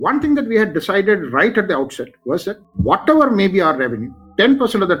One thing that we had decided right at the outset was that whatever may be our revenue,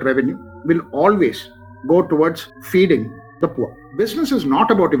 10% of that revenue will always go towards feeding the poor. Business is not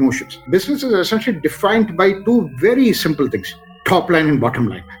about emotions. Business is essentially defined by two very simple things: top line and bottom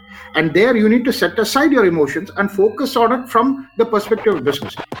line. And there you need to set aside your emotions and focus on it from the perspective of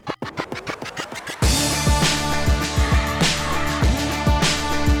business.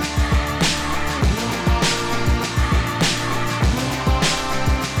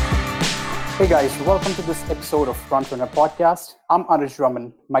 Hey guys, welcome to this episode of Frontrunner Podcast. I'm Anuj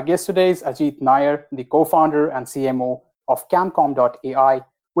Raman. My guest today is Ajit Nair, the co-founder and CMO of Camcom.ai,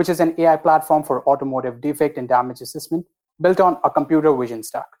 which is an AI platform for automotive defect and damage assessment built on a computer vision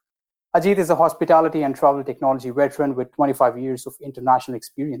stack. Ajit is a hospitality and travel technology veteran with 25 years of international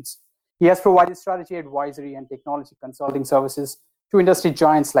experience. He has provided strategy advisory and technology consulting services to industry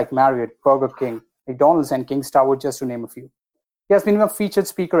giants like Marriott, Burger King, McDonald's, and King's Tower, just to name a few. He has been a featured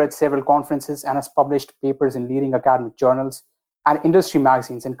speaker at several conferences and has published papers in leading academic journals and industry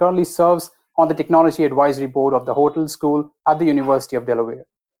magazines, and currently serves on the technology advisory board of the Hotel School at the University of Delaware.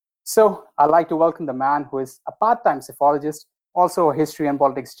 So I'd like to welcome the man who is a part-time psephologist, also a history and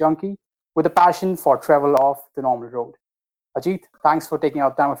politics junkie, with a passion for travel off the normal road. Ajit, thanks for taking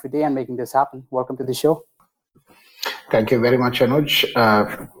out time of your day and making this happen. Welcome to the show. Thank you very much, Anuj.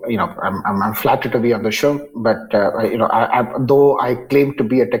 I'm flattered to be on the show, but though I claim to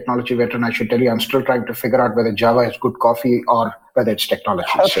be a technology veteran, I should tell you I'm still trying to figure out whether Java is good coffee or whether it's technology.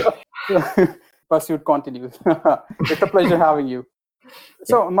 So. Pursuit continues. It's a pleasure having you.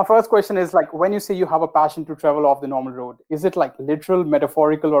 So my first question is, like, when you say you have a passion to travel off the normal road, is it like literal,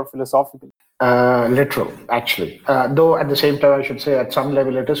 metaphorical, or philosophical? Literal, actually. Though at the same time, I should say at some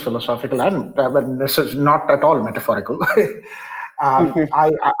level it is philosophical, and but this is not at all metaphorical.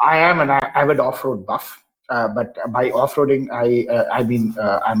 I am an avid off-road buff, but by off-roading, I mean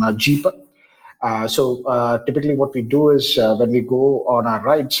I'm a jeeper. So typically what we do is when we go on our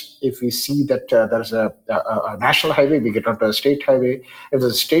rides, if we see that there's a national highway, we get onto a state highway. If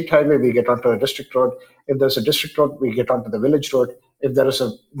there's a state highway, we get onto a district road. If there's a district road, we get onto the village road. If there's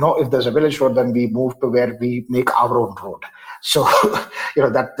a village road, then we move to where we make our own road. So,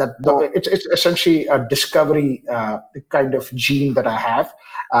 it's essentially a discovery kind of gene that I have,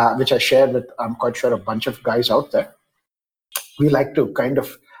 which I share with, I'm quite sure, a bunch of guys out there. We like to kind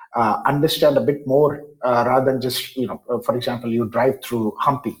of understand a bit more rather than just, for example, you drive through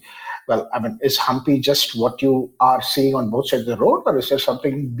Hampi. Well, I mean, is Hampi just what you are seeing on both sides of the road, or is there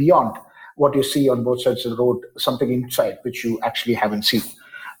something beyond what you see on both sides of the road, something inside which you actually haven't seen?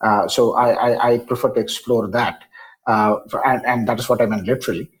 So I prefer to explore that. And that is what I meant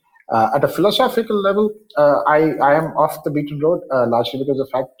literally. At a philosophical level, I am off the beaten road, largely because of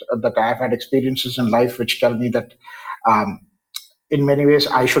the fact that I have had experiences in life which tell me that in many ways,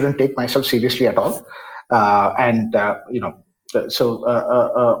 I shouldn't take myself seriously at all. That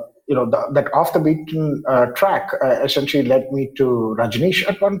off the beaten track essentially led me to Rajneesh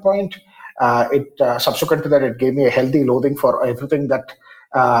at one point. Subsequent to that, it gave me a healthy loathing for everything that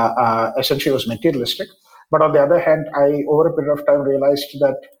essentially was materialistic. But on the other hand, I, over a period of time, realized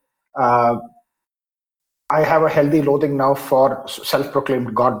that I have a healthy loathing now for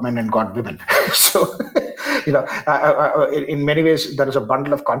self-proclaimed godmen and godwomen. So, in many ways, there is a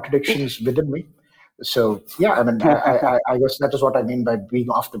bundle of contradictions within me. So, yeah, I mean, I guess that is what I mean by being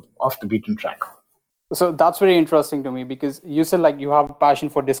off the beaten track. So that's very interesting to me, because you said like you have a passion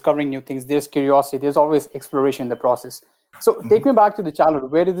for discovering new things. There's curiosity. There's always exploration in the process. So take me back to the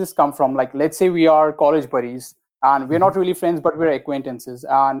childhood. Where did this come from? Like, let's say we are college buddies and we're not really friends, but we're acquaintances.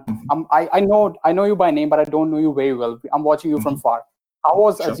 And I know you by name, but I don't know you very well. I'm watching you from far. How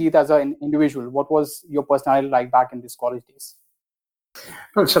was Ajit as an individual? What was your personality like back in these college days?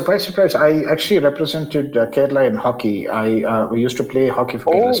 Well, surprise. I actually represented Kerala in hockey. We used to play hockey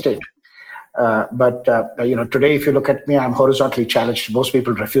for Kerala State. But today, if you look at me, I'm horizontally challenged. Most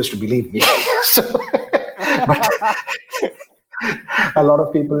people refuse to believe me. But a lot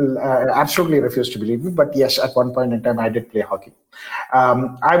of people absolutely refuse to believe me. But yes, at one point in time, I did play hockey.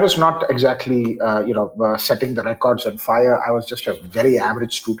 I was not exactly, setting the records on fire. I was just a very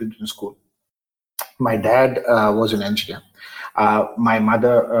average student in school. My dad was an engineer. My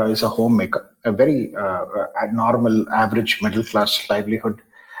mother is a homemaker, a very normal, average, middle-class livelihood,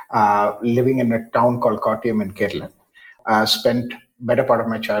 living in a town called Kottayam in Kerala. Spent better part of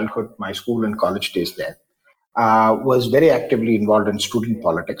my childhood, my school and college days there. Was very actively involved in student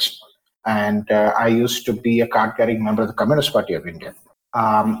politics. And I used to be a card-carrying member of the Communist Party of India.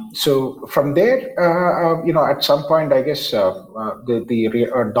 So from there, at some point, I guess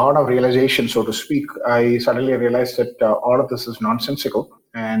the dawn of realization, so to speak, I suddenly realized that all of this is nonsensical.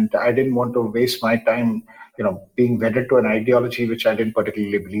 and I didn't want to waste my time, being wedded to an ideology which I didn't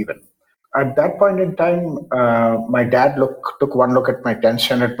particularly believe in. At that point in time, my dad took one look at my 10th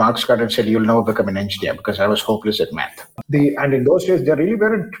standard marks card and said, "You'll never become an engineer," because I was hopeless at math. And in those days, there really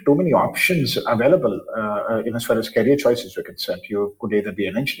weren't too many options available as far as career choices were concerned. You could either be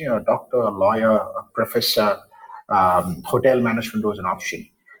an engineer, a doctor, a lawyer, a professor. Hotel management was an option.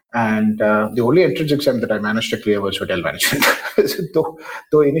 And the only entrance exam that I managed to clear was hotel management.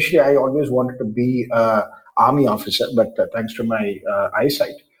 though initially I always wanted to be an army officer, but thanks to my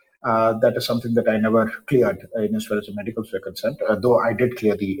eyesight, that is something that I never cleared as far as the medicals were concerned, though I did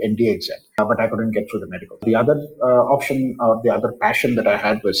clear the NDA exam, but I couldn't get through the medical. The other option, the other passion that I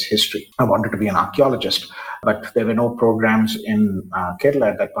had was history. I wanted to be an archaeologist, but there were no programs in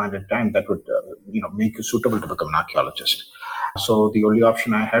Kerala at that point in time that would make you suitable to become an archaeologist. So the only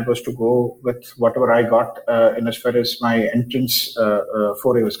option I had was to go with whatever I got in as far as my entrance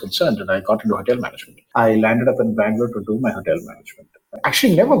foray was concerned, and I got into hotel management. I landed up in Bangalore to do my hotel management.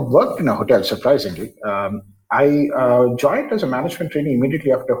 Actually, never worked in a hotel, surprisingly. I joined as a management trainee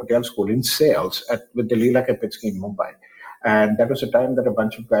immediately after hotel school in sales with the Leela Kempinski in Mumbai. And that was a time that a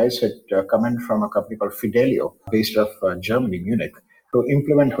bunch of guys had come in from a company called Fidelio, based off Germany, Munich, to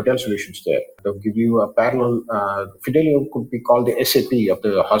implement hotel solutions there. They'll give you a parallel. Fidelio could be called the SAP of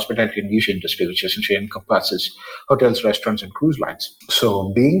the hospitality and leisure industry, which essentially encompasses hotels, restaurants, and cruise lines.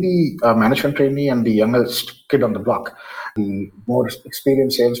 So being the management trainee and the youngest kid on the block, the more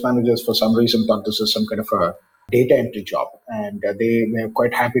experienced sales managers, for some reason, thought this was some kind of a data entry job. And they were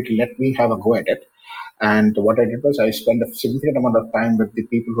quite happy to let me have a go at it. And what I did was I spent a significant amount of time with the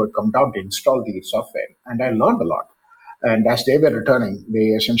people who had come down to install the software. And I learned a lot. And as they were returning, they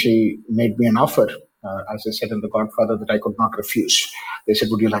essentially made me an offer, as I said in The Godfather, that I could not refuse. They said,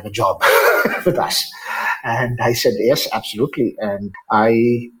 "Would you like a job with us?" And I said, "Yes, absolutely." And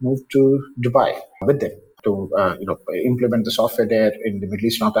I moved to Dubai with them to implement the software there in the Middle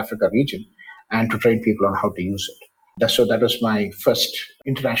East, North Africa region, and to train people on how to use it. So that was my first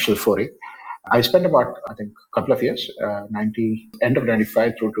international foray. I spent about, I think, a couple of years, end of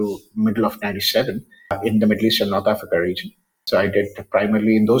 95 through to middle of 97 in the Middle East and North Africa region. So I did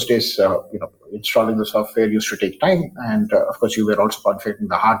primarily in those days, installing the software used to take time. And of course, you were also configuring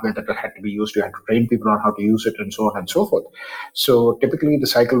the hardware that had to be used. You had to train people on how to use it and so on and so forth. So typically the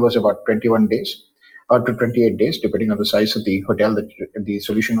cycle was about 21 days. Or to 28 days, depending on the size of the hotel that the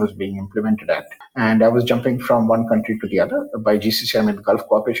solution was being implemented at. And I was jumping from one country to the other. By GCC, I mean the Gulf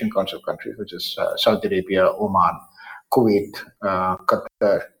Cooperation Council countries, which is Saudi Arabia, Oman, Kuwait,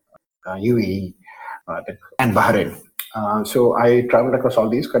 Qatar, UAE, and Bahrain. So I traveled across all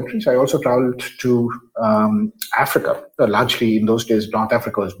these countries. I also traveled to Africa. Largely in those days, North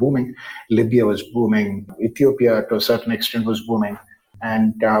Africa was booming. Libya was booming. Ethiopia, to a certain extent, was booming.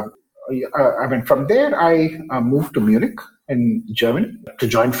 And from there, I moved to Munich in Germany to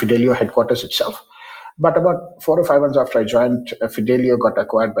join Fidelio headquarters itself. But about 4 or 5 months after I joined, Fidelio got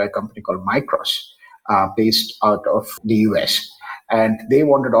acquired by a company called Micros, based out of the US. And they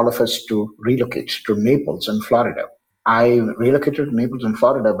wanted all of us to relocate to Naples in Florida. I relocated to Naples in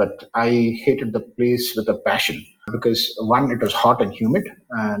Florida, but I hated the place with a passion because, one, it was hot and humid,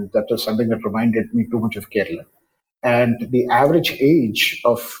 and that was something that reminded me too much of Kerala. And the average age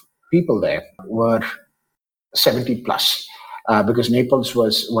of people there were 70 plus, because Naples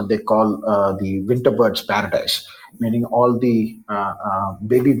was what they call the winter birds paradise, meaning all the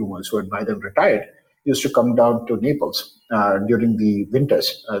baby boomers who had by then retired used to come down to Naples during the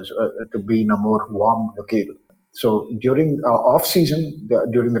winters to be in a more warm locale. So during off season,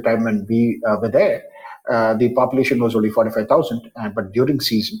 during the time when we were there, the population was only 45,000, but during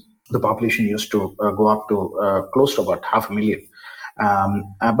season, the population used to go up to close to about 500,000.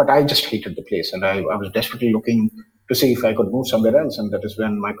 But I just hated the place, and I was desperately looking to see if I could move somewhere else. And that is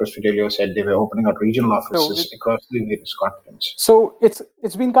when Micros Fidelio said they were opening out regional offices across the various continents. So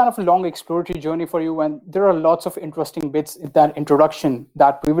it's been kind of a long exploratory journey for you, and there are lots of interesting bits in that introduction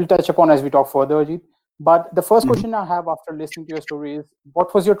that we will touch upon as we talk further, Ajit. But the first question I have after listening to your story is,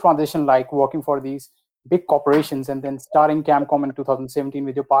 what was your transition like working for these big corporations and then starting Camcom in 2017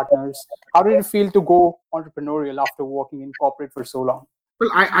 with your partners? How did it feel to go entrepreneurial after working in corporate for so long? Well,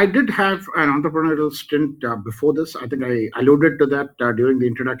 I did have an entrepreneurial stint before this. I think I alluded to that during the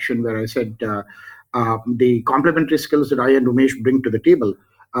introduction where I said the complementary skills that I and Umesh bring to the table.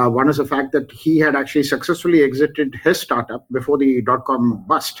 One is the fact that he had actually successfully exited his startup before the dot-com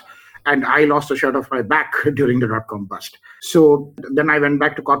bust. And I lost a shirt off my back during the dot-com bust. So then I went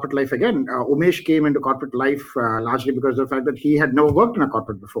back to corporate life again. Umesh came into corporate life largely because of the fact that he had never worked in a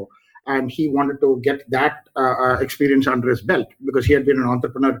corporate before. and he wanted to get that experience under his belt because he had been an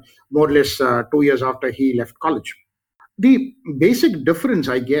entrepreneur more or less 2 years after he left college. The basic difference,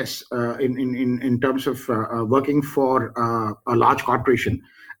 I guess, in terms of working for a large corporation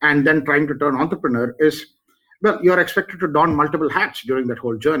and then trying to turn entrepreneur is, well, you're expected to don multiple hats during that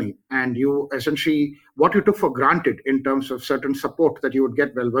whole journey. And you essentially, what you took for granted in terms of certain support that you would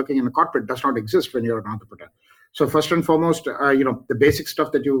get while working in a corporate does not exist when you're an entrepreneur. So first and foremost, the basic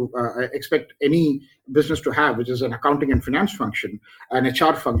stuff that you expect any business to have, which is an accounting and finance function, an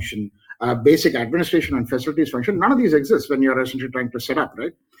HR function, basic administration and facilities function, none of these exist when you're essentially trying to set up,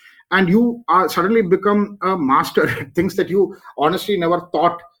 right? And you suddenly become a master at things that you honestly never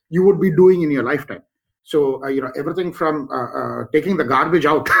thought you would be doing in your lifetime. So, everything from taking the garbage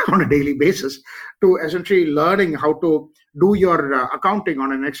out on a daily basis to essentially learning how to do your accounting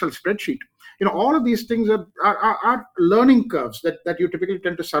on an Excel spreadsheet. All of these things are learning curves that you typically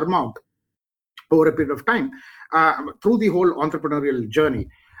tend to surmount over a period of time through the whole entrepreneurial journey.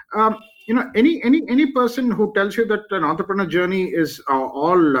 Any person who tells you that an entrepreneur journey is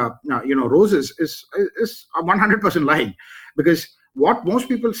all roses is 100% lying, because what most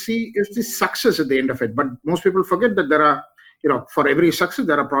people see is the success at the end of it. But most people forget that there are, for every success,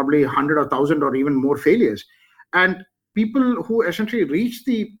 there are probably 100 or 1,000 or even more failures. And people who essentially reach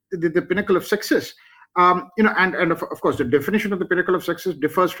the pinnacle of success, and of course, the definition of the pinnacle of success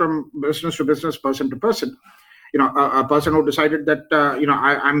differs from business to business, person to person. A person who decided that,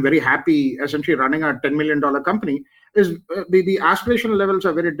 I'm very happy essentially running a $10 million company is the aspirational levels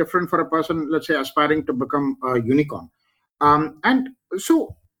are very different for a person, let's say, aspiring to become a unicorn. And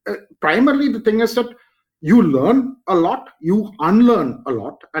so primarily the thing is that you learn a lot, you unlearn a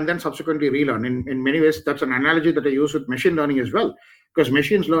lot, and then subsequently relearn. In many ways, that's an analogy that I use with machine learning as well, because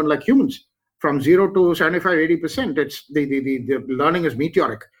machines learn like humans. From 0 to 75, 80%, it's the learning is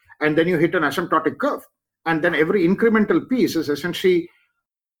meteoric. And then you hit an asymptotic curve. And then every incremental piece is essentially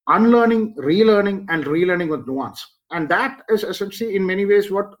unlearning, relearning, and relearning with nuance. And that is essentially, in many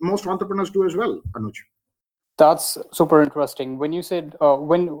ways, what most entrepreneurs do as well, Anuj. That's super interesting. When you said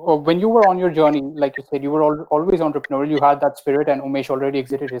when you were on your journey, like you said, you were always entrepreneurial. You had that spirit, and Umesh already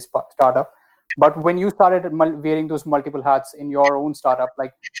exited his startup. But when you started wearing those multiple hats in your own startup,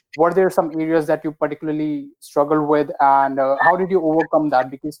 like, were there some areas that you particularly struggled with, and how did you overcome that?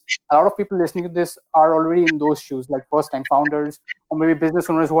 Because a lot of people listening to this are already in those shoes, like first-time founders or maybe business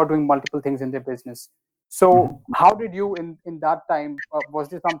owners who are doing multiple things in their business. So how did you, in that time, was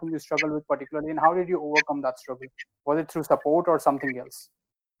there something you struggled with particularly, and how did you overcome that struggle? Was it through support or something else?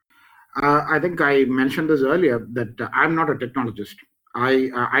 I think I mentioned this earlier, that I'm not a technologist.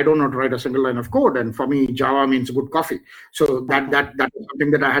 I don't know how to write a single line of code, and for me, Java means good coffee. So that is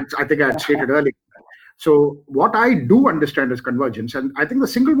something that I think I had stated earlier. So what I do understand is convergence, and I think the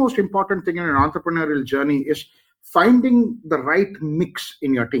single most important thing in an entrepreneurial journey is finding the right mix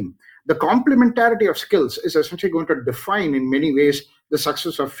in your team. The complementarity of skills is essentially going to define, in many ways, the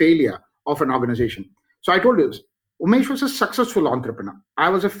success or failure of an organization. So I told you this. Umesh was a successful entrepreneur. I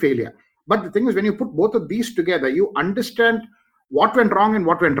was a failure. But the thing is, when you put both of these together, you understand what went wrong and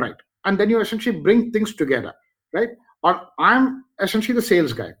what went right. And then you essentially bring things together, right? Or I'm essentially the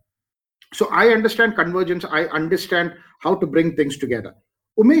sales guy. So I understand convergence. I understand how to bring things together.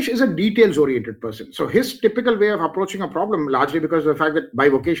 Umesh is a details-oriented person. So his typical way of approaching a problem, largely because of the fact that by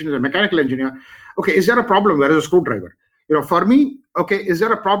vocation is a mechanical engineer, okay, is there a problem? Where is a screwdriver? For me, okay, is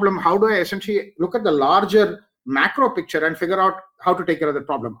there a problem? How do I essentially look at the larger macro picture and figure out how to take care of the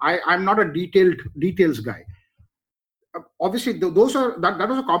problem? I'm not a details guy. Obviously, that was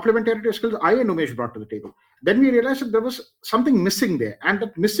a complementarity skills I and Umesh brought to the table. Then we realized that there was something missing there, and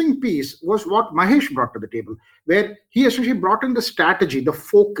that missing piece was what Mahesh brought to the table, where he essentially brought in the strategy, the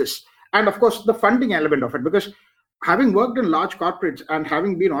focus, and of course the funding element of it. Because having worked in large corporates and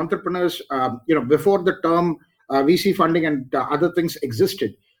having been entrepreneurs, before the term VC funding and other things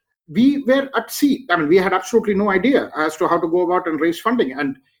existed, we were at sea. I mean, we had absolutely no idea as to how to go about and raise funding.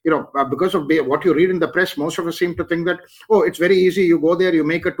 And because of what you read in the press, most of us seem to think that, oh, it's very easy. You go there, you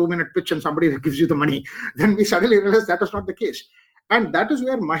make a 2-minute pitch and somebody gives you the money. Then we suddenly realized that is not the case. And that is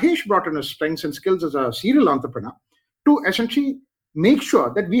where Mahesh brought in his strengths and skills as a serial entrepreneur to essentially make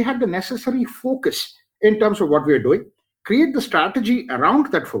sure that we had the necessary focus in terms of what we are doing, create the strategy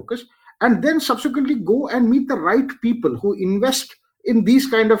around that focus, and then subsequently go and meet the right people who invest in these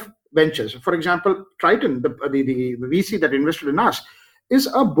kind of ventures. For example, Triton, the VC that invested in us, is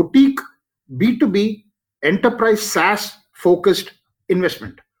a boutique B2B enterprise SaaS focused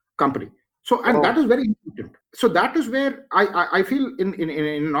investment company. So, and that is very important. So that is where I feel in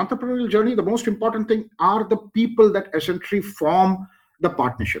an entrepreneurial journey, the most important thing are the people that essentially form the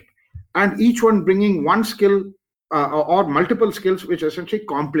partnership. and each one bringing one skill or multiple skills which essentially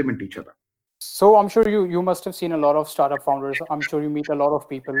complement each other. So I'm sure you must have seen a lot of startup founders. I'm sure you meet a lot of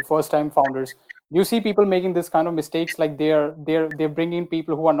people, first time founders. You see people making this kind of mistakes, like they're bringing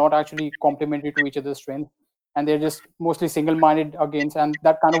people who are not actually complementary to each other's strength, and they're just mostly single-minded against, and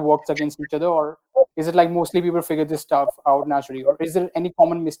that kind of works against each other. Or is it like mostly people figure this stuff out naturally? Or is there any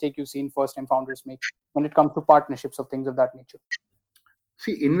common mistake you've seen first time founders make when it comes to partnerships or things of that nature?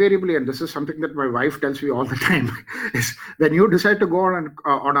 See, invariably, and this is something that my wife tells me all the time, is when you decide to go on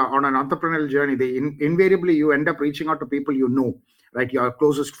an entrepreneurial journey, invariably you end up reaching out to people you know, right? Your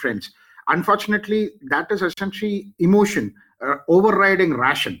closest friends. Unfortunately, that is essentially emotion overriding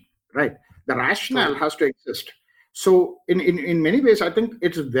ration, right? The rationale has to exist. So in many ways, I think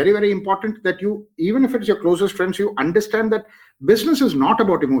it's very, very important that you, even if it's your closest friends, you understand that business is not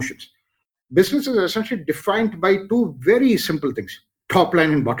about emotions. Business is essentially defined by two very simple things: top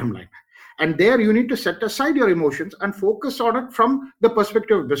line and bottom line. And there you need to set aside your emotions and focus on it from the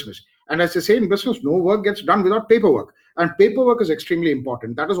perspective of business. And as they say in business, no work gets done without paperwork. And paperwork is extremely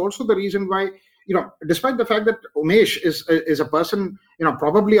important. That is also the reason why, despite the fact that Umesh is a person,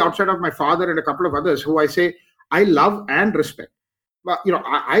 probably outside of my father and a couple of others who I say I love and respect. But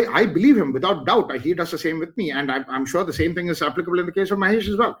I believe him without doubt. He does the same with me, and I'm sure the same thing is applicable in the case of Mahesh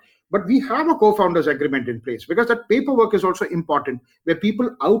as well. But we have a co-founders agreement in place because that paperwork is also important, where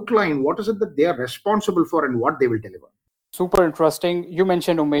people outline what is it that they are responsible for and what they will deliver. Super interesting. You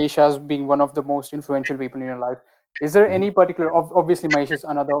mentioned Umesh as being one of the most influential people in your life. Is there any particular, obviously Mahesh is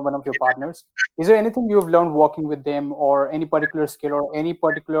another one of your partners. Is there anything you've learned working with them, or any particular skill or any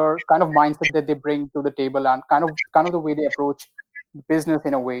particular kind of mindset that they bring to the table, and kind of the way they approach business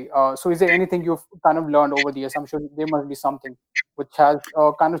in a way? So is there anything you've kind of learned over the years? I'm sure there must be something which has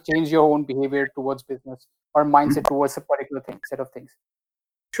kind of changed your own behavior towards business or mindset towards a particular set of things.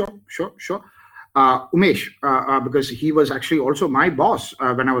 Sure. Umesh, because he was actually also my boss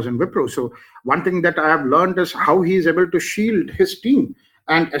when I was in Wipro. So one thing that I have learned is how he is able to shield his team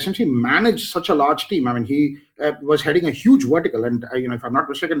and essentially manage such a large team. I mean, he was heading a huge vertical, and if I'm not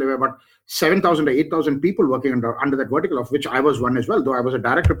mistaken, there were about 7,000 to 8,000 people working under that vertical, of which I was one as well. Though I was a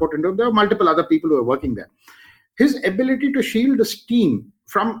direct report into him, there were multiple other people who were working there. His ability to shield his team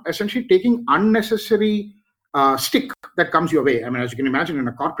from essentially taking unnecessary stick that comes your way. I mean, as you can imagine, in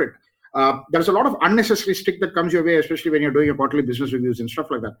a corporate, there's a lot of unnecessary stick that comes your way, especially when you're doing your quarterly business reviews and stuff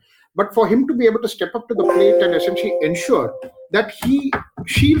like that. But for him to be able to step up to the plate and essentially ensure that he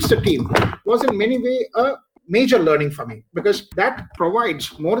shields the team was in many ways a major learning for me, because that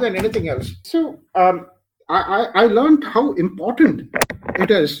provides more than anything else. So I learned how important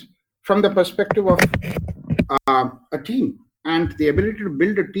it is from the perspective of a team, and the ability to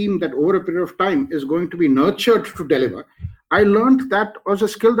build a team that over a period of time is going to be nurtured to deliver. I learned that was a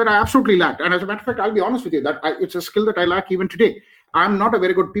skill that I absolutely lacked. And as a matter of fact, I'll be honest with you, that it's a skill that I lack even today. I'm not a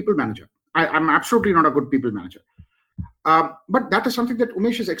very good people manager. I'm absolutely not a good people manager. But that is something that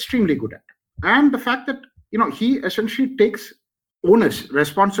Umesh is extremely good at. And the fact that, he essentially takes onus,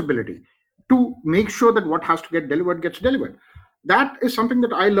 responsibility to make sure that what has to get delivered gets delivered. That is something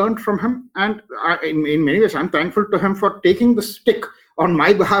that I learned from him. And in many ways, I'm thankful to him for taking the stick on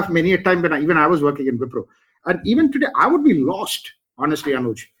my behalf many a time when I was working in Wipro. And even today, I would be lost, honestly,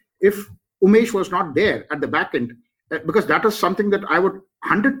 Anuj, if Umesh was not there at the back end, because that is something that I would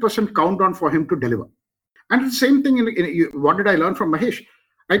 100% count on for him to deliver. And the same thing, what did I learn from Mahesh?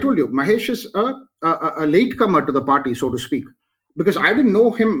 I told you, Mahesh is a latecomer to the party, so to speak, because I didn't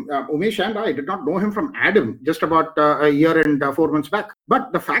know him, Umesh and I did not know him from Adam just about a year and 4 months back.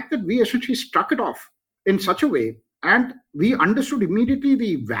 But the fact that we essentially struck it off in such a way, and we understood immediately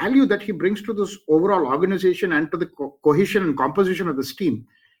the value that he brings to this overall organization and to the cohesion and composition of this team,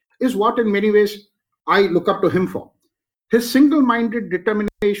 is what in many ways I look up to him for. His single-minded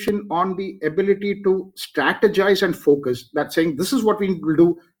determination on the ability to strategize and focus, that saying, this is what we will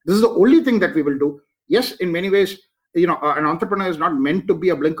do, this is the only thing that we will do. Yes, in many ways, an entrepreneur is not meant to be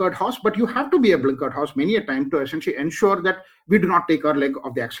a blinkered horse, but you have to be a blinkered horse many a time to essentially ensure that we do not take our leg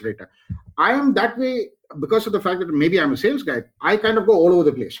off the accelerator. I am that way because of the fact that maybe I'm a sales guy. I kind of go all over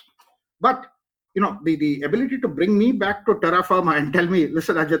the place. But, the ability to bring me back to terra firma and tell me,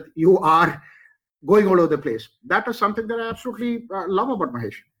 listen, Ajit, you are going all over the place. That is something that I absolutely love about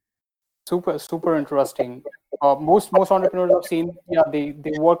Mahesh. Super interesting. Most entrepreneurs I've seen, they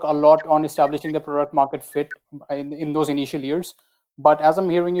work a lot on establishing the product market fit in those initial years. But as I'm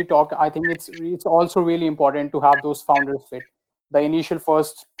hearing you talk, I think it's also really important to have those founders fit. The initial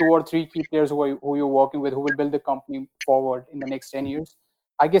first 2 or 3 key players who you're working with, who will build the company forward in the next 10 years.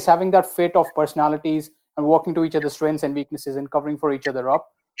 I guess having that fit of personalities and working to each other's strengths and weaknesses and covering for each other up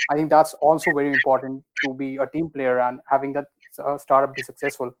I think that's also very important to be a team player and having that startup be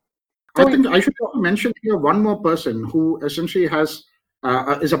successful. I think I should also mention here one more person who essentially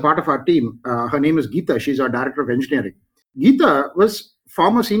is a part of our team. Her name is Geeta. She's our director of engineering. Geeta was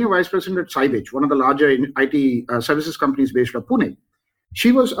former senior vice president at Sybase, one of the larger IT services companies based out of Pune.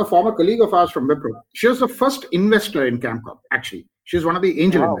 She was a former colleague of ours from Wipro. She was the first investor in Camcom, actually. She's one of the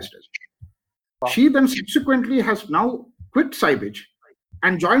angel investors. Wow. She then subsequently has now quit Sybase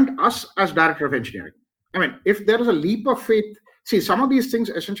and joined us as director of engineering. I mean, if there is a leap of faith, see, some of these things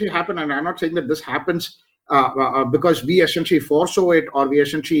essentially happen, and I'm not saying that this happens because we essentially foresaw it or we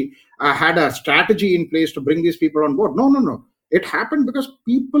essentially had a strategy in place to bring these people on board. No. It happened because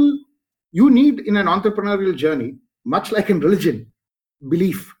people, you need in an entrepreneurial journey, much like in religion,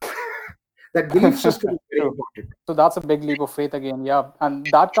 belief. That belief system is very important. So that's a big leap of faith again, yeah. And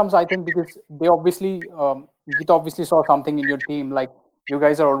that comes, I think, because they obviously, Geeta obviously saw something in your team, like you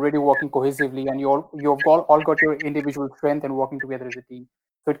guys are already working cohesively and you've all got your individual strength and working together as a team.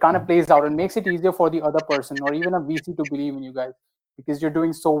 So it kind of plays out and makes it easier for the other person or even a VC to believe in you guys because you're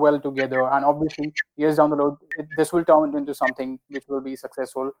doing so well together. And obviously, years down the road, this will turn into something which will be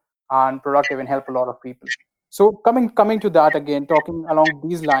successful and productive and help a lot of people. So coming to that again, talking along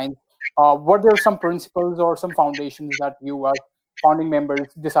these lines, were there some principles or some foundations that you as founding members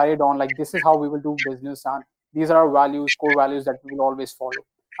decided on, like this is how we will do business and these are our values, core values that we will always follow?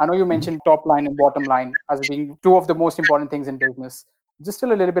 I know you mentioned top line and bottom line as being two of the most important things in business. Just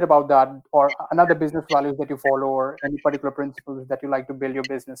tell a little bit about that or another business values that you follow or any particular principles that you like to build your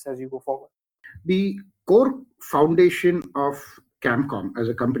business as you go forward. The core foundation of Camcom as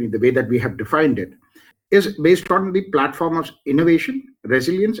a company, the way that we have defined it, is based on the platform of innovation,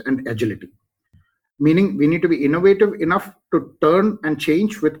 resilience, and agility. Meaning we need to be innovative enough to turn and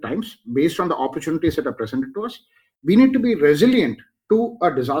change with times based on the opportunities that are presented to us. We need to be resilient to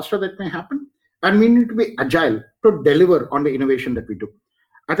a disaster that may happen, and we need to be agile to deliver on the innovation that we do.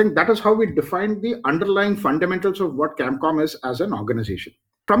 I think that is how we define the underlying fundamentals of what Camcom is as an organization.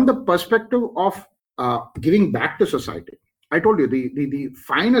 From the perspective of giving back to society, I told you the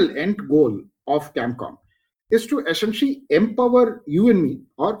final end goal of Camcom is to essentially empower you and me,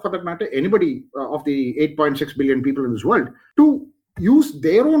 or for that matter, anybody of the 8.6 billion people in this world, to use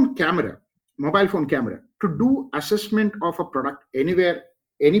their own camera, mobile phone camera, to do assessment of a product anywhere,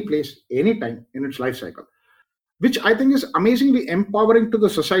 any place, anytime in its life cycle, which I think is amazingly empowering to the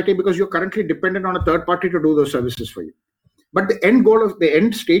society because you're currently dependent on a third party to do those services for you. But the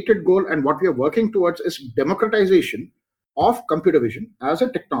end stated goal and what we are working towards is democratization of computer vision as a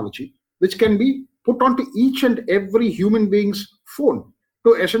technology, which can be put onto each and every human being's phone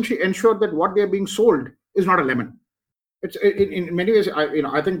to essentially ensure that what they are being sold is not a lemon. It's in many ways,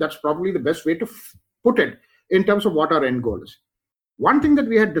 I think that's probably the best way to put it in terms of what our end goal is. One thing that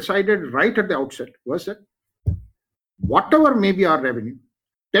we had decided right at the outset was that whatever may be our revenue,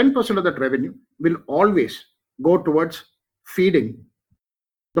 10% of that revenue will always go towards feeding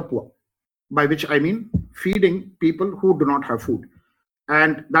the poor, by which I mean feeding people who do not have food.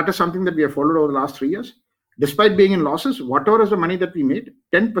 And that is something that we have followed over the last 3 years. Despite being in losses, whatever is the money that we made,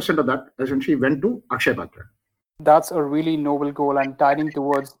 10% of that essentially went to Akshaya Patra. That's a really noble goal and tying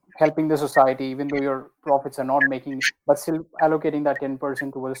towards helping the society, even though your profits are not making, but still allocating that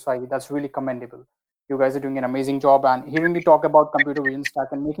 10% towards society. That's really commendable. You guys are doing an amazing job, and hearing you talk about computer vision stack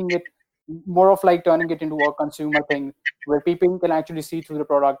and making it more of like turning it into a consumer thing where people can actually see through the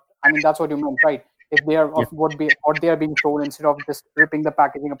product. I mean, that's what you meant, right? If they are of what they are being sold, instead of just ripping the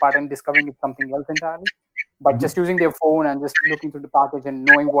packaging apart and discovering it's something else entirely, but just using their phone and just looking through the package and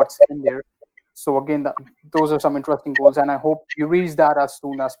knowing what's in there. So again, those are some interesting goals, and I hope you reach that as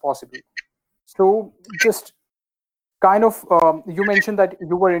soon as possible. So just kind of, you mentioned that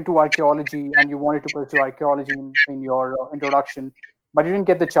you were into archaeology and you wanted to pursue archaeology in your introduction, but you didn't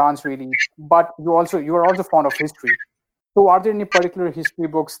get the chance really. But you are also fond of history. So are there any particular history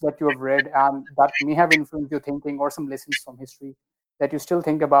books that you have read and that may have influenced your thinking, or some lessons from history that you still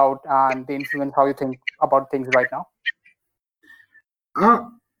think about and they influence how you think about things right now?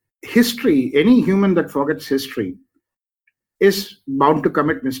 History, any human that forgets history is bound to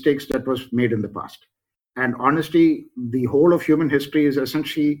commit mistakes that was made in the past. And honestly, the whole of human history is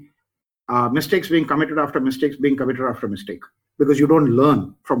essentially mistakes being committed after mistakes being committed after mistake, because you don't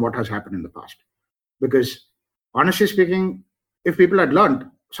learn from what has happened in the past. Because honestly speaking, if people had learned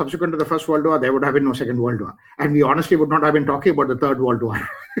subsequent to the First World War, there would have been no Second World War. And we honestly would not have been talking about the Third World War.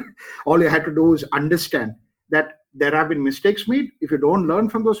 All you had to do is understand that there have been mistakes made. If you don't learn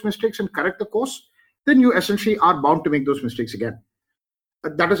from those mistakes and correct the course, then you essentially are bound to make those mistakes again.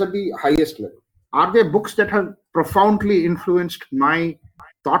 That is at the highest level. Are there books that have profoundly influenced my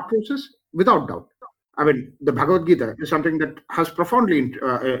thought process, without doubt. I mean, the Bhagavad Gita is something that has profoundly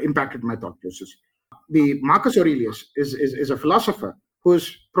impacted my thought process. The Marcus Aurelius is a philosopher who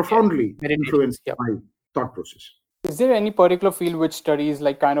has profoundly influenced my thought process. Is there any particular field which studies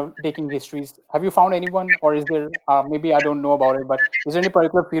like kind of taking histories? Have you found anyone, or is there maybe I don't know about it, but is there any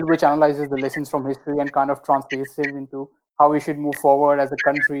particular field which analyzes the lessons from history and kind of translates it into how we should move forward as a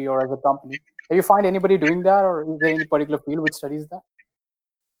country or as a company? Have you find anybody doing that, or is there any particular field which studies that?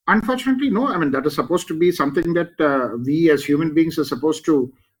 Unfortunately, no. I mean, that is supposed to be something that we as human beings are supposed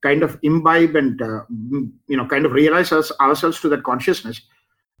to kind of imbibe and kind of realize ourselves to that consciousness.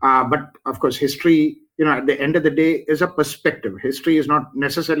 But of course, history, at the end of the day, is a perspective. History is not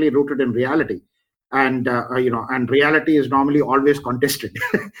necessarily rooted in reality, and and reality is normally always contested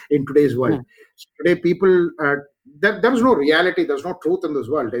in today's world. So today, people there is no reality, there's no truth in this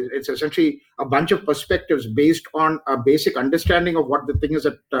world. It's essentially a bunch of perspectives based on a basic understanding of what the thing is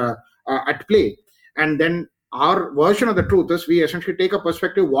at play, and then our version of the truth is we essentially take a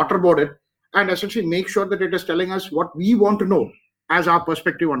perspective, waterboard it, and essentially make sure that it is telling us what we want to know as our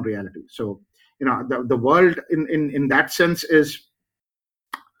perspective on reality. So the world in that sense is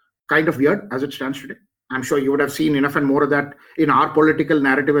kind of weird as it stands today. I'm sure you would have seen enough and more of that in our political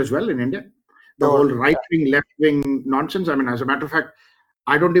narrative as well in India. The whole right-wing, left-wing nonsense. I mean, as a matter of fact,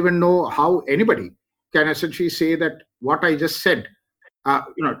 I don't even know how anybody can essentially say that what I just said.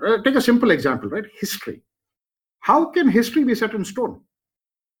 Take a simple example, right? History. How can history be set in stone?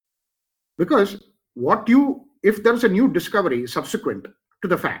 Because if there's a new discovery subsequent to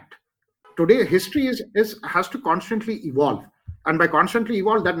the fact, today history has to constantly evolve, and by constantly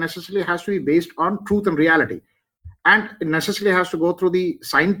evolve, that necessarily has to be based on truth and reality, and it necessarily has to go through the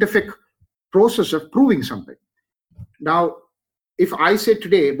scientific process of proving something. Now, if I say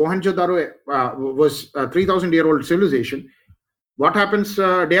today Mohenjo-daro was a 3,000-year-old civilization, what happens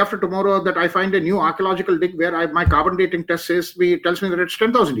day after tomorrow that I find a new archaeological dig where my carbon dating test tells me that it's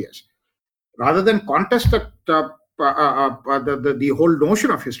 10,000 years? Rather than contest the whole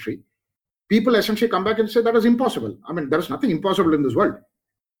notion of history, people essentially come back and say that is impossible. I mean, there is nothing impossible in this world.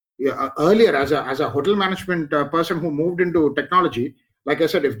 Earlier, as a hotel management person who moved into technology, like I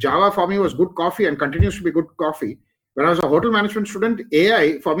said, if Java for me was good coffee and continues to be good coffee, when I was a hotel management student,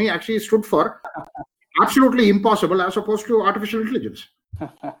 AI for me actually stood for absolutely impossible as opposed to artificial intelligence.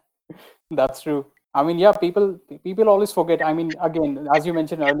 That's true. I mean, yeah, people always forget. I mean, again, as you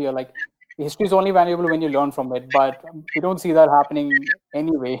mentioned earlier, like history is only valuable when you learn from it, but we don't see that happening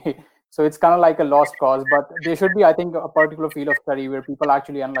anyway. So it's kind of like a lost cause. But there should be, I think, a particular field of study where people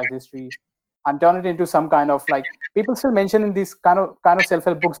actually analyze history and turn it into some kind of like, people still mention in these kind of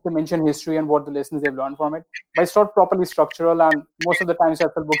self-help books, they mention history and what the lessons they've learned from it, but it's not properly structural. And most of the time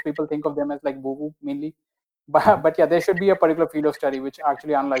self-help books, people think of them as like woo-woo mainly. But yeah, there should be a particular field of study which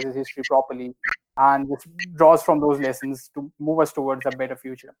actually analyzes history properly and just draws from those lessons to move us towards a better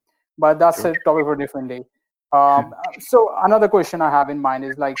future. But that's a topic for a different day. So another question I have in mind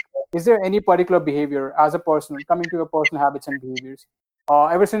is like, is there any particular behavior as a person, coming to your personal habits and behaviors,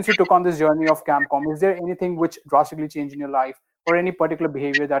 ever since you took on this journey of CampCom, is there anything which drastically changed in your life, or any particular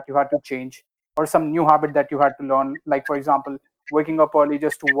behavior that you had to change, or some new habit that you had to learn? Like, for example, waking up early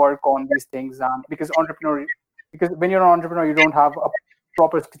just to work on these things, because when you're an entrepreneur, you don't have a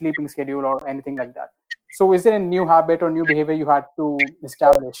proper sleeping schedule or anything like that. So is there a new habit or new behavior you had to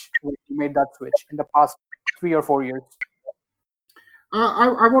establish when you made that switch in the past 3 or 4 years?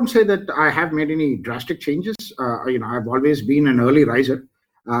 I won't say that I have made any drastic changes. I've always been an early riser.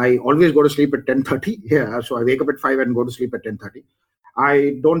 I always go to sleep at 10:30. Yeah, so I wake up at 5 and go to sleep at 10:30.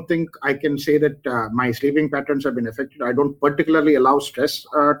 I don't think I can say that my sleeping patterns have been affected. I don't particularly allow stress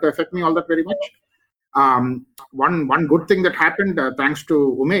to affect me all that very much. One good thing that happened, thanks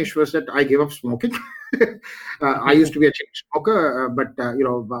to Umesh, was that I gave up smoking. I used to be a chain smoker, but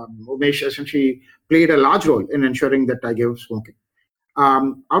Umesh essentially played a large role in ensuring that I gave up smoking.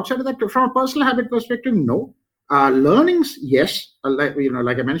 Outside of that, from a personal habit perspective, no. Learnings, yes. Like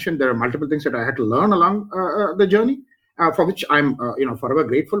I mentioned, there are multiple things that I had to learn along the journey, for which I'm forever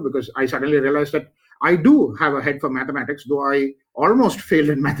grateful, because I suddenly realized that I do have a head for mathematics, though I almost failed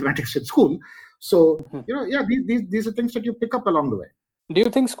in mathematics at school. So these are things that you pick up along the way. Do you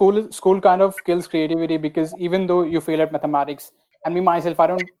think school kind of kills creativity? Because even though you fail at mathematics, and me myself, I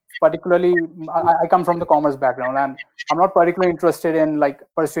don't particularly, I come from the commerce background, and I'm not particularly interested in like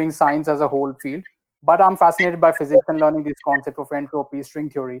pursuing science as a whole field, but I'm fascinated by physics and learning this concept of entropy,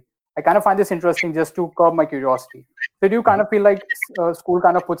 string theory. I kind of find this interesting just to curb my curiosity. So do you kind of feel like school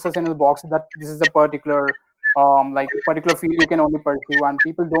kind of puts us in a box that this is a particular field you can only pursue, and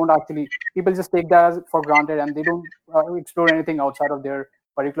people just take that for granted, and they don't explore anything outside of their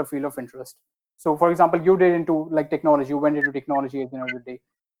particular field of interest. So for example, you did into like technology, you went into technology at the end of the day.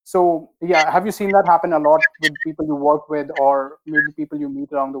 So yeah, have you seen that happen a lot with people you work with, or maybe people you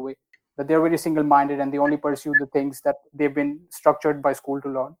meet along the way, that they're very single-minded and they only pursue the things that they've been structured by school to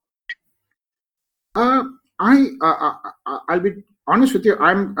learn? I'll be honest with you.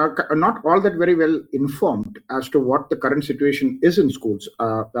 I'm not all that very well informed as to what the current situation is in schools.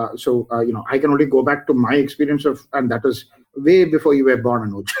 So I can only go back to my experience of, and that is way before you were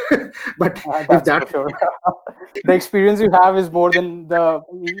born, Anuj. But if That's that, for sure. The experience you have is more than the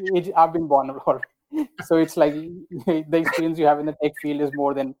age I've been born for. So it's like the experience you have in the tech field is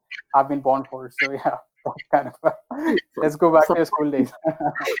more than I've been born for. So yeah, that kind of. Let's go back to your school days.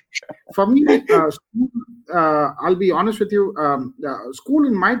 For me, school, I'll be honest with you. School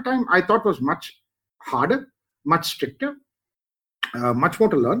in my time, I thought was much harder, much stricter, much more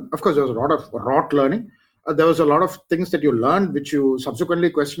to learn. Of course, there was a lot of rote learning. There was a lot of things that you learned which you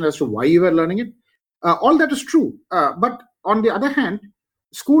subsequently questioned as to why you were learning it. All that is true. But on the other hand,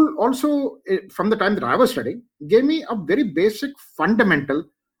 school also, from the time that I was studying, gave me a very basic, fundamental,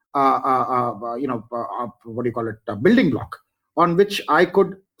 what do you call it, building block on which I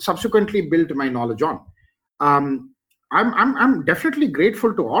could subsequently build my knowledge on. I'm definitely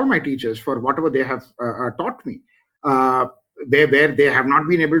grateful to all my teachers for whatever they have taught me. Where they have not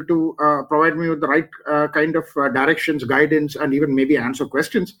been able to provide me with the right kind of directions, guidance, and even maybe answer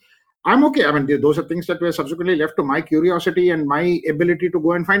questions, I'm okay. I mean, those are things that were subsequently left to my curiosity and my ability to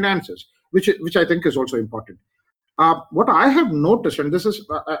go and find answers, which I think is also important. What I have noticed, and this is,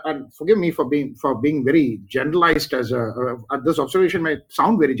 and forgive me for being very generalized, as this observation may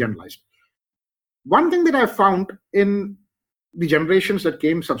sound very generalized. One thing that I found in the generations that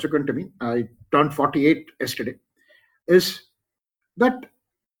came subsequent to me, I turned 48 yesterday, is that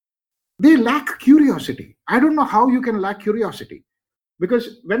they lack curiosity. I don't know how you can lack curiosity,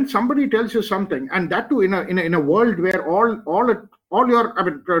 because when somebody tells you something, and that too in a world where all your, I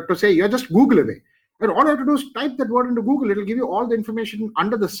mean, to say you're just Google away, and all you have to do is type that word into Google. It'll give you all the information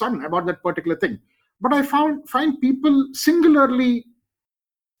under the sun about that particular thing. But I find people singularly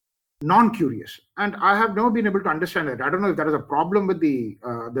non-curious, and I have never been able to understand that. I don't know if that is a problem with the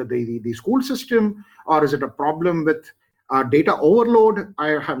school system, or is it a problem with data overload.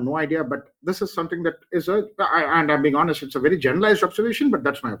 I have no idea, but this is something that is and I'm being honest, it's a very generalized observation, but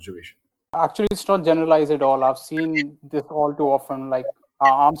that's my observation. Actually, it's not generalized at all. I've seen this all too often. Like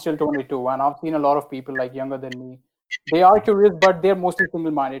I'm still 22, and I've seen a lot of people like younger than me. They are curious, but they're mostly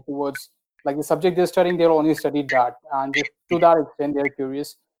single-minded towards like the subject they're studying. They'll only study that, and just to that extent, they're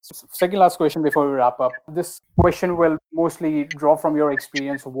curious. Second last question before we wrap up. This question will mostly draw from your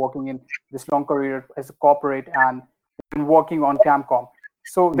experience of working in this long career as a corporate and working on Camcom.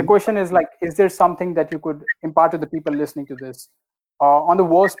 So the question is like, is there something that you could impart to the people listening to this on the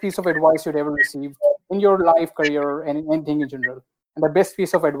worst piece of advice you'd ever received in your life, career, and anything in general, and the best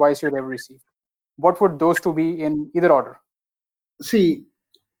piece of advice you'd ever received? What would those two be in either order? See,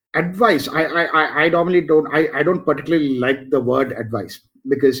 advice. I normally don't. I don't particularly like the word advice,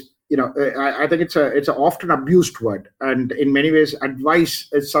 because I think it's a often abused word, and in many ways, advice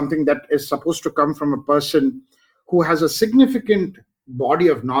is something that is supposed to come from a person who has a significant body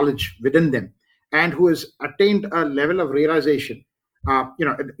of knowledge within them and who has attained a level of realization.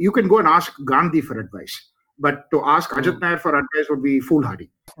 You can go and ask Gandhi for advice, but to ask Ajit Nair for advice would be foolhardy,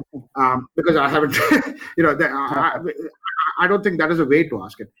 because I haven't. I don't think that is a way to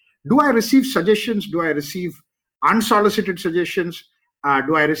ask it. Do I receive suggestions? Do I receive unsolicited suggestions?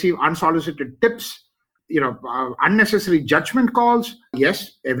 Do I receive unsolicited tips? Unnecessary judgment calls?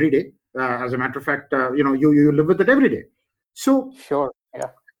 Yes, every day. As a matter of fact, you live with it every day. So sure, yeah.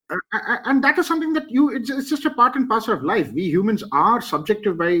 And that is something that it's just a part and parcel of life. We humans are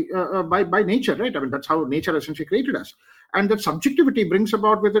subjective by nature, right? I mean, that's how nature essentially created us, and that subjectivity brings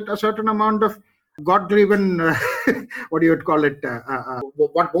about with it a certain amount of God-given, what do you call it?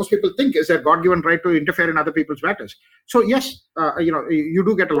 What most people think is their God-given right to interfere in other people's matters. So yes, you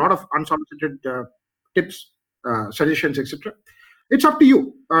do get a lot of unsolicited tips, suggestions, etc. It's up to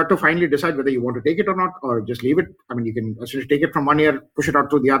you to finally decide whether you want to take it or not, or just leave it. I mean, you can essentially take it from one ear, push it out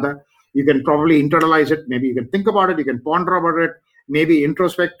through the other. You can probably internalize it. Maybe you can think about it. You can ponder about it. Maybe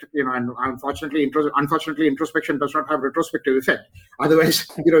introspect. And unfortunately, introspection does not have retrospective effect. Otherwise,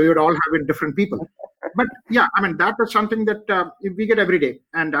 you would all have in different people. But yeah, I mean, that is something that we get every day,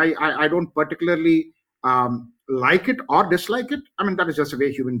 and I don't particularly like it or dislike it. I mean, that is just the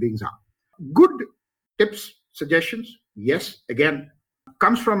way human beings are. Good tips, suggestions, yes, again,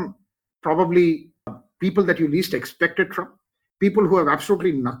 comes from probably people that you least expect it from, people who have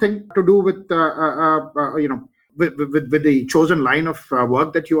absolutely nothing to do with with the chosen line of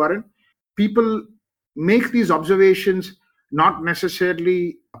work that you are in, people make these observations not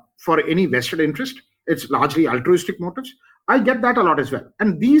necessarily for any vested interest. It's largely altruistic motives. I get that a lot as well.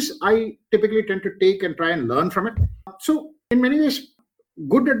 And these I typically tend to take and try and learn from it. So in many ways,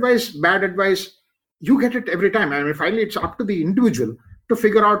 good advice, bad advice, you get it every time. I mean, finally, it's up to the individual to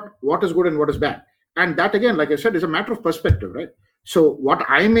figure out what is good and what is bad. And that, again, like I said, is a matter of perspective, right? So what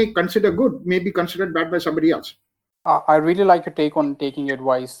I may consider good may be considered bad by somebody else. I really like your take on taking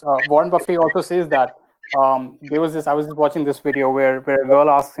advice. Warren Buffett also says that there was this. I was just watching this video where a girl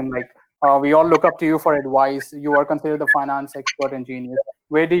asks him like, "We all look up to you for advice. You are considered the finance expert and genius.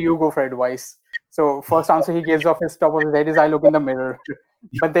 Where do you go for advice?" So first answer he gives off his top of his head is, "I look in the mirror."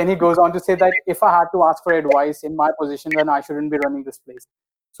 But then he goes on to say that if I had to ask for advice in my position, then I shouldn't be running this place.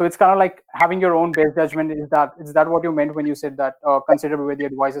 So it's kind of like having your own best judgment. Is that what you meant when you said that consider where the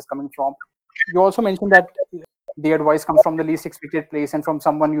advice is coming from? You also mentioned that the advice comes from the least expected place and from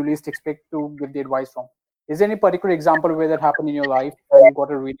someone you least expect to give the advice from. Is there any particular example where that happened in your life and you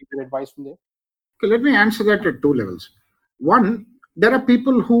got a really good advice from there? Okay, let me answer that at two levels. One, there are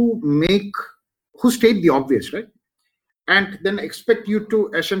people who state the obvious, right? And then expect you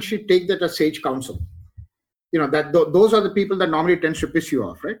to essentially take that as sage counsel. Those are the people that normally tends to piss you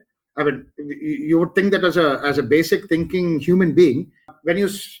off, right? I mean, you would think that as a basic thinking human being, when you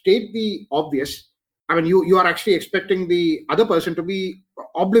state the obvious, I mean, you are actually expecting the other person to be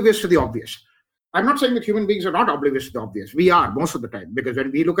oblivious to the obvious. I'm not saying that human beings are not oblivious to the obvious. We are most of the time, because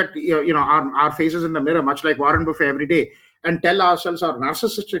when we look at our faces in the mirror, much like Warren Buffett every day, and tell ourselves, our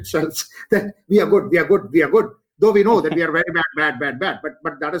narcissistic selves, that we are good, though we know that we are very bad.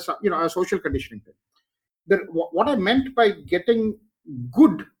 But that is a social conditioning thing. What I meant by getting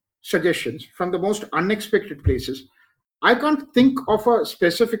good suggestions from the most unexpected places, I can't think of a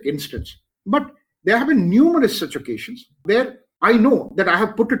specific instance, but there have been numerous such occasions where I know that I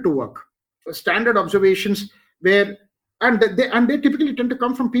have put it to work. Standard observations where, and they typically tend to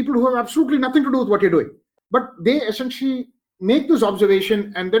come from people who have absolutely nothing to do with what you're doing, but they essentially make this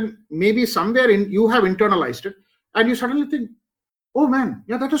observation, and then maybe somewhere you have internalized it, and you suddenly think, oh man,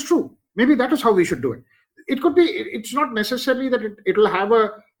 yeah, that is true. Maybe that is how we should do it. It could be, it's not necessarily that it will have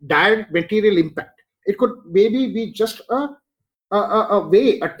a direct material impact. It could maybe be just a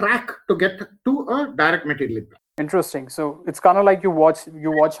track to get to a direct material impact. Interesting. So it's kind of like you watch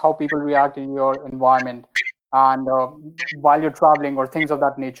how people react in your environment, and while you're traveling or things of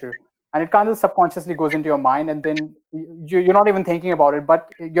that nature, and it kind of subconsciously goes into your mind, and then you're not even thinking about it, but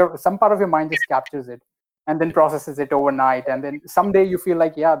some part of your mind just captures it and then processes it overnight, and then someday you feel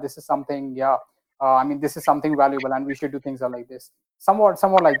like, yeah, this is something, this is something valuable, and we should do things like this.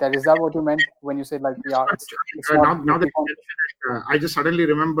 Somewhat like that. Is that what you meant when you said like, yeah? Now that I just suddenly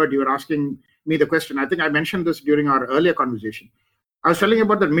remembered you were asking me the question. I think I mentioned this during our earlier conversation. I was telling you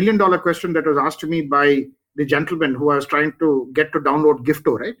about that $1 million question that was asked to me by the gentleman who was trying to get to download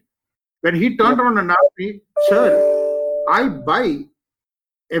Gifto, right? When he turned around and asked me, "Sir, I buy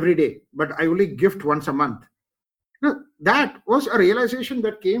every day, but I only gift once a month." Now, that was a realization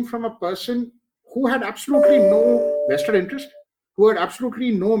that came from a person who had absolutely no vested interest, who had absolutely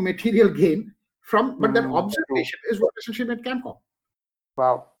no material gain from, but that observation is what essentially made CAMCOM.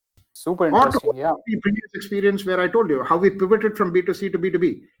 Wow. Super interesting. Yeah. The previous experience where I told you how we pivoted from B2C to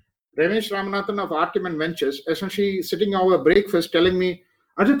B2B. Ramesh Ramanathan of Artiman Ventures essentially sitting over breakfast telling me,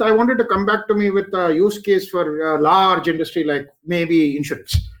 "Ajit, I wanted to come back to me with a use case for a large industry like maybe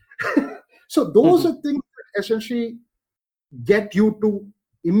insurance." So those are things that essentially get you to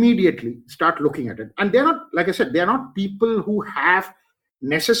immediately start looking at it. And they're not, like I said, they're not people who have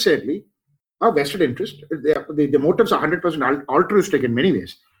necessarily a vested interest. The motives are 100% altruistic in many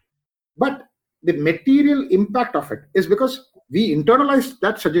ways. But the material impact of it is because we internalized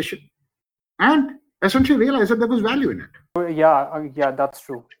that suggestion and essentially realized that there was value in it. Yeah, that's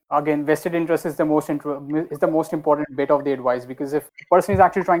true. Again, vested interest is the most important bit of the advice, because if the person is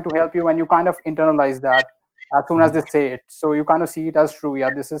actually trying to help you and you kind of internalize that as soon as they say it, so you kind of see it as true. Yeah,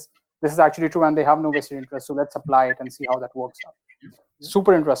 this is actually true, and they have no vested interest. So let's apply it and see how that works out.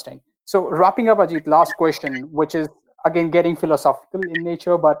 Super interesting. So wrapping up, Ajit, last question, which is again getting philosophical in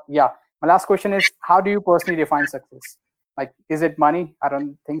nature, but yeah, my last question is, how do you personally define success? Like, is it money? I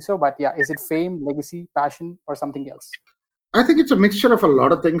don't think so, but yeah, is it fame, legacy, passion, or something else? I think it's a mixture of a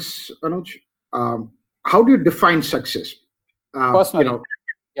lot of things, Anuj. How do you define success? Personally.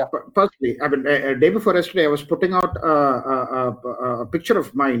 Personally, I mean, a day before yesterday, I was putting out a picture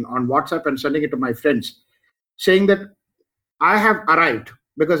of mine on WhatsApp and sending it to my friends, saying that I have arrived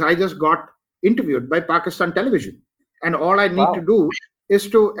because I just got interviewed by Pakistan television, and all I need to do is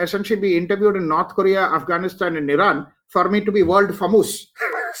to essentially be interviewed in North Korea, Afghanistan, and Iran for me to be world famous.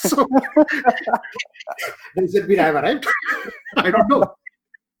 So, does it mean I've arrived? I don't know.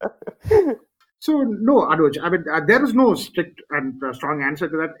 So, no, Anuj, I mean, there is no strict and strong answer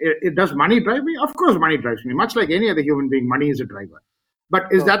to that. Does money drive me? Of course, money drives me. Much like any other human being, money is a driver. But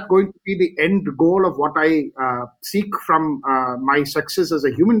is that going to be the end goal of what I seek from my success as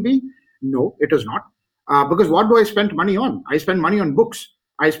a human being? No, it is not. Because what do I spend money on? I spend money on books.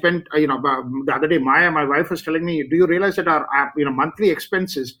 I spent, the other day, Maya, my wife, was telling me, do you realize that our monthly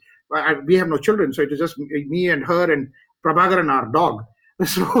expenses, we have no children, so it is just me and her and Prabhakaran, our dog.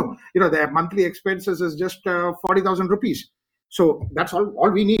 So, their monthly expenses is just 40,000 rupees. So that's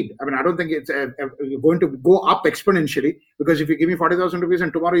all we need. I mean, I don't think it's going to go up exponentially, because if you give me 40,000 rupees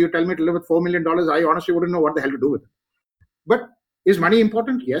and tomorrow you tell me to live with $4 million, I honestly wouldn't know what the hell to do with it. But is money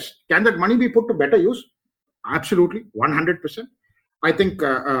important? Yes. Can that money be put to better use? Absolutely, 100%. I think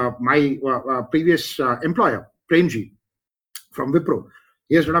my previous employer, Premji from Wipro,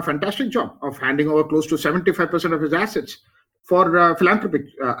 he has done a fantastic job of handing over close to 75% of his assets for philanthropic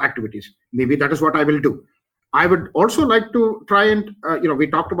activities. Maybe that is what I will do. I would also like to try and, we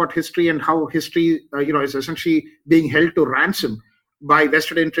talked about history and how history, is essentially being held to ransom by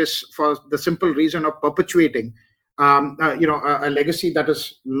vested interests for the simple reason of perpetuating, a legacy that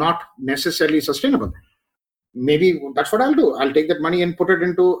is not necessarily sustainable. Maybe that's what I'll do. I'll take that money and put it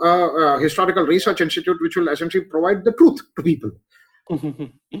into a historical research institute, which will essentially provide the truth to people.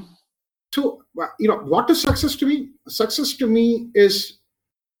 So, what is success to me? Success to me is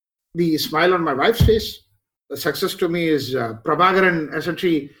the smile on my wife's face. Success to me is Prabhakaran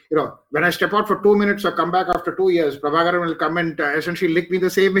essentially, when I step out for 2 minutes or come back after 2 years, Prabhakaran will come and essentially lick me the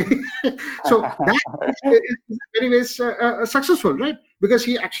same way. So that is in many ways successful, right? Because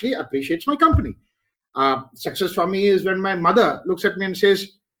he actually appreciates my company. Success for me is when my mother looks at me and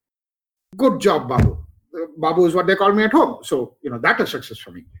says, "Good job, Babu." Babu is what they call me at home. So, that is success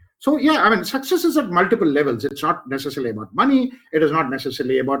for me. So, yeah, I mean, success is at multiple levels. It's not necessarily about money. It is not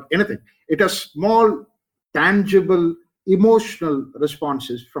necessarily about anything. It is small, tangible, emotional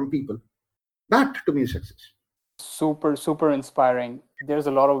responses from people. That to me is success. Super inspiring. There's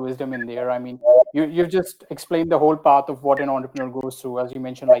a lot of wisdom in there. I mean, you've just explained the whole path of what an entrepreneur goes through, as you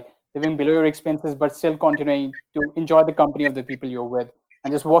mentioned, like living below your expenses, but still continuing to enjoy the company of the people you're with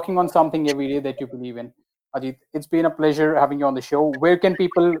and just working on something every day that you believe in. Ajit, it's been a pleasure having you on the show. Where can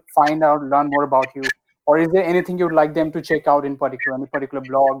people find out, learn more about you? Or is there anything you'd like them to check out in particular, any particular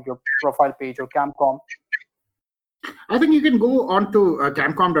blog, your profile page, or Camcom? I think you can go on to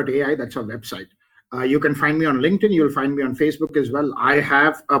camcom.ai. That's our website. You can find me on LinkedIn. You'll find me on Facebook as well. I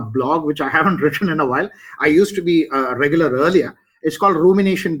have a blog, which I haven't written in a while. I used to be a regular earlier. It's called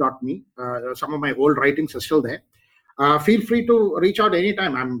rumination.me. Some of my old writings are still there. Feel free to reach out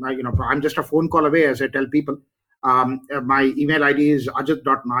anytime. I'm just a phone call away, as I tell people. My email ID is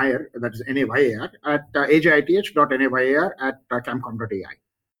ajit.nair, that is N-A-Y-A-R, at ajith.nayar at camcom.ai.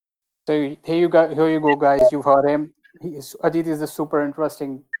 So here you go, guys. You've heard him. Ajit is a super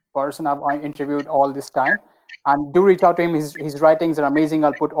interesting person I've interviewed all this time. And do reach out to him. His writings are amazing.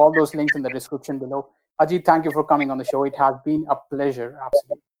 I'll put all those links in the description below. Ajit, thank you for coming on the show. It has been a pleasure.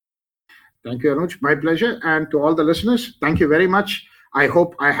 Absolutely. Thank you, Anuj. My pleasure. And to all the listeners, thank you very much. I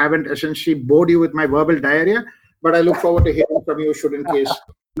hope I haven't essentially bored you with my verbal diarrhea, but I look forward to hearing from you should in case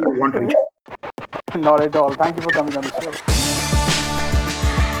you want to reach. Not at all. Thank you for coming on the show.